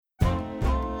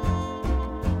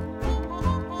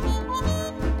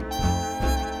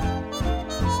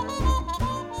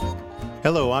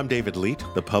Hello, I'm David Leet,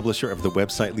 the publisher of the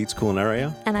website Leet's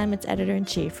Culinaria. And I'm its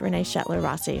editor-in-chief, Renee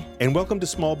Shetler-Rossi. And welcome to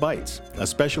Small Bites, a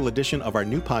special edition of our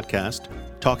new podcast,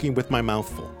 Talking with My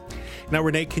Mouthful. Now,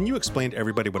 Renee, can you explain to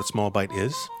everybody what a small bite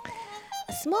is?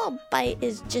 A small bite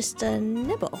is just a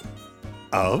nibble.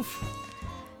 Of?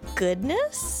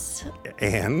 Goodness?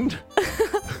 And?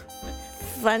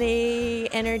 Funny,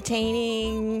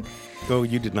 entertaining. Oh,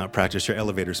 you did not practice your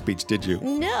elevator speech, did you?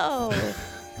 No.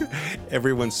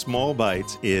 Everyone's Small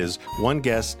Bites is one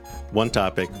guest, one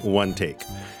topic, one take.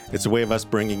 It's a way of us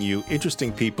bringing you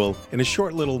interesting people in a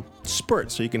short little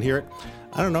spurt so you can hear it,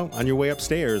 I don't know, on your way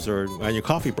upstairs or on your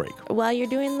coffee break. While you're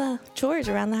doing the chores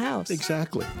around the house.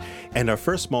 Exactly. And our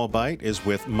first Small Bite is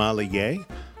with Molly Ye,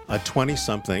 a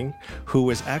 20-something who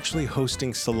is actually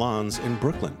hosting salons in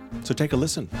Brooklyn. So take a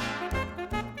listen.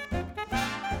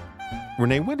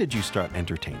 Renee, when did you start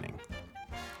entertaining?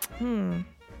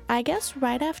 I guess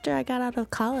right after I got out of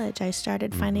college, I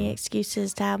started finding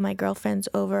excuses to have my girlfriends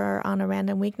over on a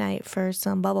random weeknight for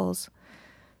some bubbles.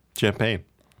 Champagne.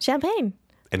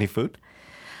 Any food?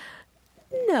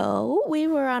 No, we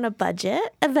were on a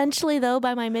budget. Eventually, though,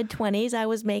 by my mid-20s, I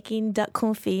was making duck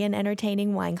confit and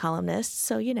entertaining wine columnists.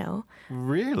 So, you know.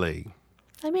 Really?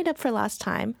 I made up for lost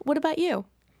time. What about you?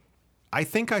 I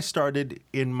think I started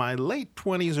in my late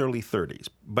 20s, early 30s,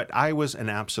 but I was an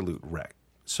absolute wreck.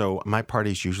 So my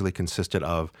parties usually consisted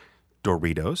of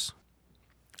Doritos,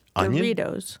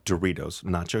 Doritos,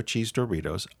 nacho cheese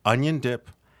Doritos, onion dip,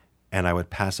 and I would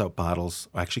pass out bottles,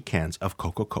 actually cans, of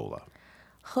Coca-Cola.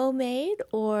 Homemade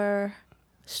or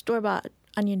store-bought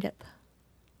onion dip?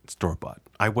 Store-bought.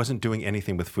 I wasn't doing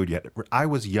anything with food yet. I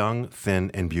was young,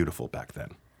 thin, and beautiful back then.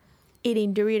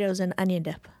 Eating Doritos and onion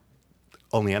dip.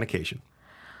 Only on occasion.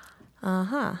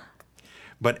 Uh-huh.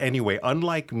 But anyway,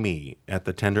 unlike me at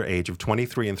the tender age of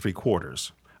 23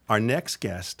 3/4, our next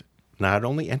guest not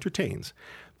only entertains,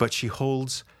 but she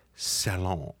holds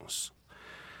salons.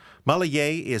 Molly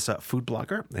Ye is a food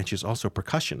blogger, and she's also a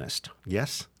percussionist.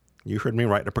 Yes, you heard me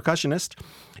right, a percussionist.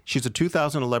 She's a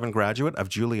 2011 graduate of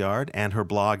Juilliard, and her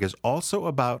blog is also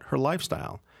about her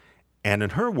lifestyle. And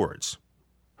in her words,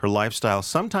 her lifestyle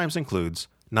sometimes includes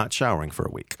not showering for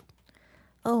a week.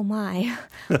 Oh, my.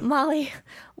 Molly,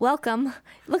 welcome.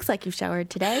 Looks like you've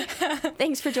showered today.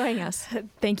 Thanks for joining us.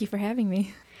 Thank you for having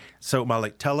me. So,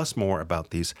 Molly, tell us more about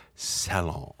these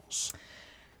salons.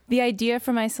 The idea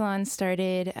for my salon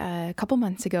started a couple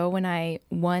months ago when I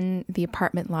won the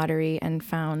apartment lottery and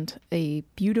found a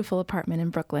beautiful apartment in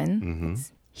Brooklyn.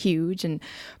 It's huge and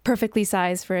perfectly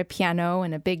sized for a piano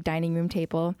and a big dining room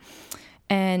table.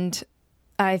 And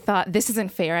I thought, this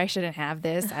isn't fair. I shouldn't have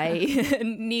this. I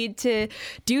need to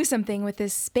do something with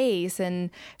this space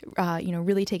and,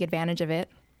 really take advantage of it.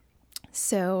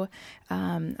 So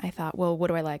I thought, well, what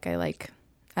do I like? I like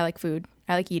food.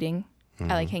 I like eating.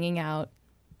 I like hanging out,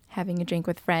 having a drink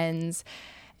with friends,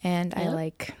 and I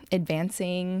like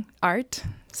advancing art.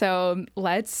 So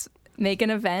let's make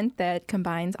an event that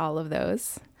combines all of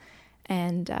those.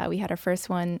 And we had our first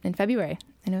one in February,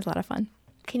 and it was a lot of fun.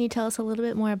 Can you tell us a little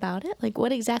bit more about it? Like,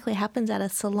 what exactly happens at a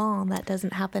salon that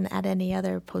doesn't happen at any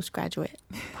other postgraduate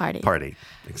party?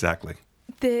 Exactly.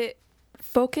 The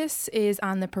focus is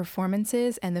on the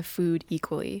performances and the food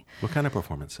equally. What kind of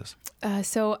performances?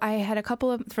 So I had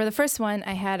for the first one,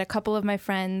 I had a couple of my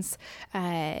friends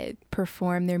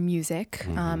perform their music.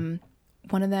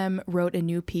 One of them wrote a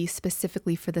new piece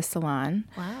specifically for the salon.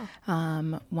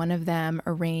 Wow. One of them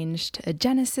arranged a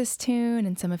Genesis tune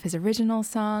and some of his original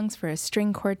songs for a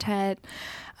string quartet.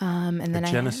 And then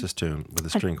a Genesis tune with a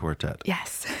string quartet.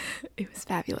 Yes. It was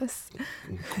fabulous.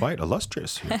 Quite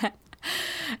illustrious.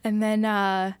 And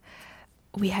then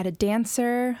we had a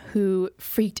dancer who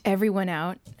freaked everyone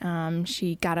out.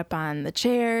 She got up on the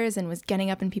chairs and was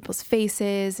getting up in people's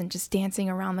faces and just dancing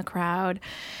around the crowd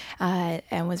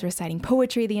and was reciting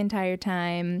poetry the entire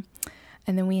time.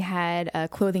 And then we had a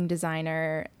clothing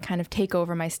designer kind of take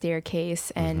over my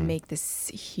staircase and make this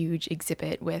huge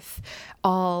exhibit with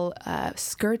all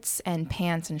skirts and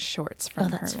pants and shorts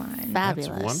from her line.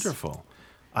 Fabulous. That's wonderful.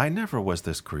 I never was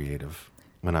this creative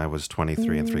when I was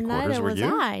 23 3/4. Neither Were was you?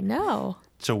 I, no.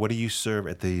 So what do you serve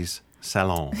at these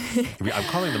salons? I'm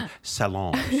calling them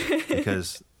salons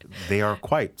because they are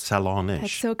quite salonish.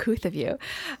 That's so couth of you.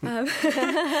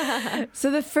 So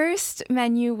the first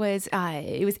menu was,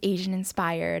 it was Asian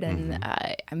inspired, and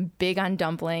I'm big on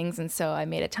dumplings, and so I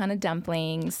made a ton of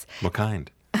dumplings. What kind?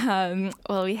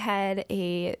 Well, we had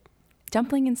a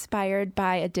dumpling inspired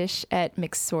by a dish at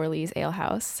McSorley's Ale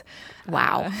House.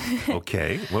 Wow.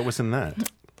 Okay. What was in that?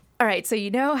 All right. So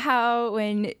you know how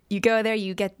when you go there,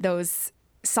 you get those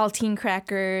saltine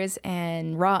crackers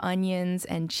and raw onions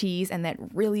and cheese and that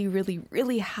really, really,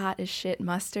 really hot as shit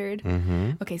mustard.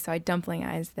 Okay, so I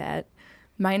dumplingized that,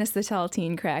 minus the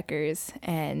saltine crackers,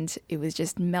 and it was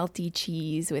just melty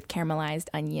cheese with caramelized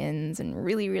onions and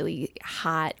really, really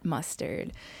hot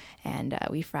mustard. And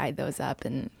we fried those up,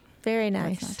 and Very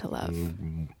what's nice. not to love.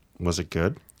 Was it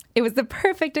good? It was the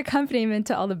perfect accompaniment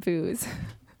to all the booze.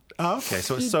 Oh, okay.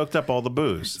 So it soaked up all the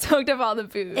booze. Soaked up all the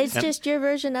booze. It's just your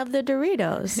version of the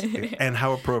Doritos. And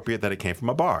how appropriate that it came from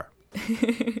a bar.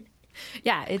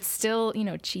 Yeah, it's still,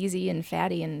 cheesy and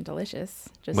fatty and delicious.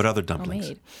 Just What other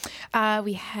dumplings? homemade.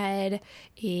 We had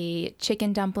a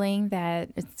chicken dumpling that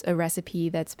it's a recipe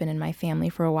that's been in my family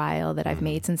for a while that I've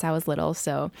made since I was little.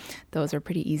 So those are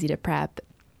pretty easy to prep.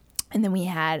 And then we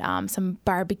had some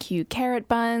barbecue carrot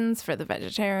buns for the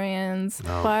vegetarians.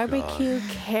 Oh, Barbecue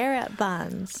carrot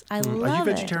buns. I Are love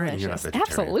you it. vegetarian? You're not vegetarian.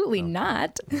 Absolutely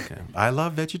not. Okay. I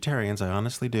love vegetarians. I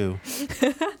honestly do.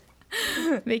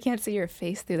 They can't see your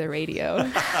face through the radio.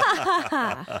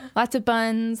 Lots of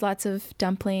buns, lots of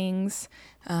dumplings,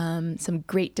 some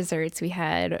great desserts. We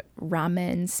had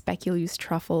ramen speculoos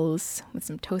truffles with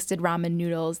some toasted ramen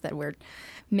noodles that were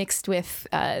mixed with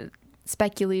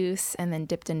speculoos and then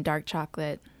dipped in dark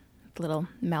chocolate, with little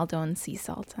Maldon sea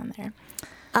salt on there.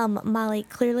 Molly,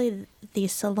 clearly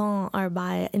these salons are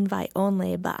by invite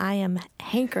only, but I am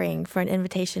hankering for an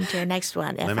invitation to your next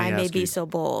one, if Let me I may ask be you, so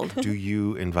bold. Do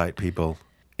you invite people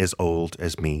as old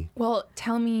as me? Well,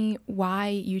 tell me why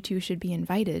you two should be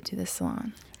invited to this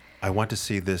salon. I want to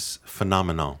see this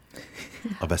phenomenon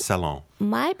of a salon.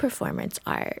 My performance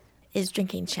art is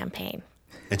drinking champagne.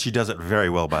 And she does it very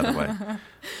well, by the way.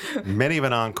 Many of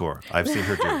an encore. I've seen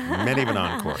her do many of an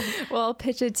encore. Well, I'll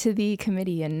pitch it to the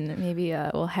committee and maybe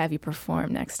we'll have you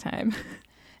perform next time.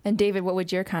 And David, what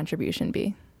would your contribution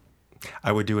be?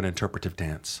 I would do an interpretive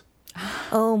dance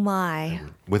Oh my.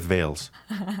 with veils.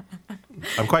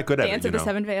 I'm quite good at Dance it, of the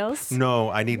Seven Veils? No,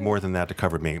 I need more than that to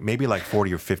cover me. Maybe like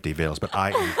 40 or 50 veils, but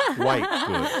I am quite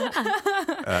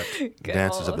good at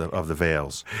dances of the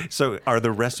veils. So are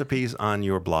the recipes on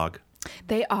your blog?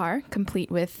 They are complete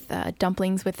with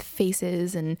dumplings with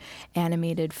faces and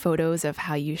animated photos of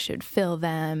how you should fill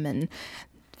them and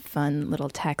fun little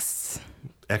texts.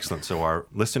 Excellent. So our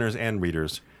listeners and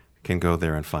readers can go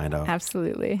there and find out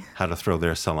Absolutely. how to throw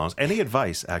their salons. Any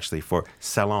advice, actually, for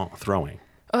salon throwing?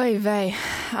 Oy vey.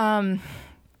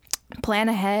 Plan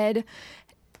ahead,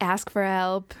 ask for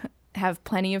help, have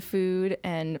plenty of food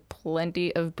and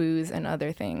plenty of booze and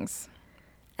other things.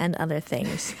 And other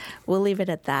things. We'll leave it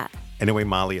at that. Anyway,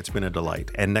 Molly, it's been a delight.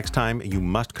 And next time, you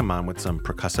must come on with some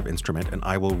percussive instrument, and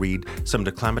I will read some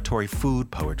declamatory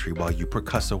food poetry while you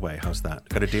percuss away. How's that?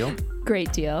 Got a deal?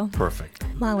 Great deal. Perfect.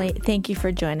 Molly, thank you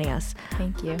for joining us.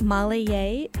 Thank you. Molly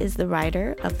Yeh is the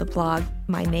writer of the blog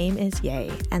My Name is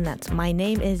Yeh, and that's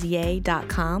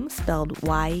mynameisYeh.com, spelled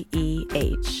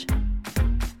Y-E-H.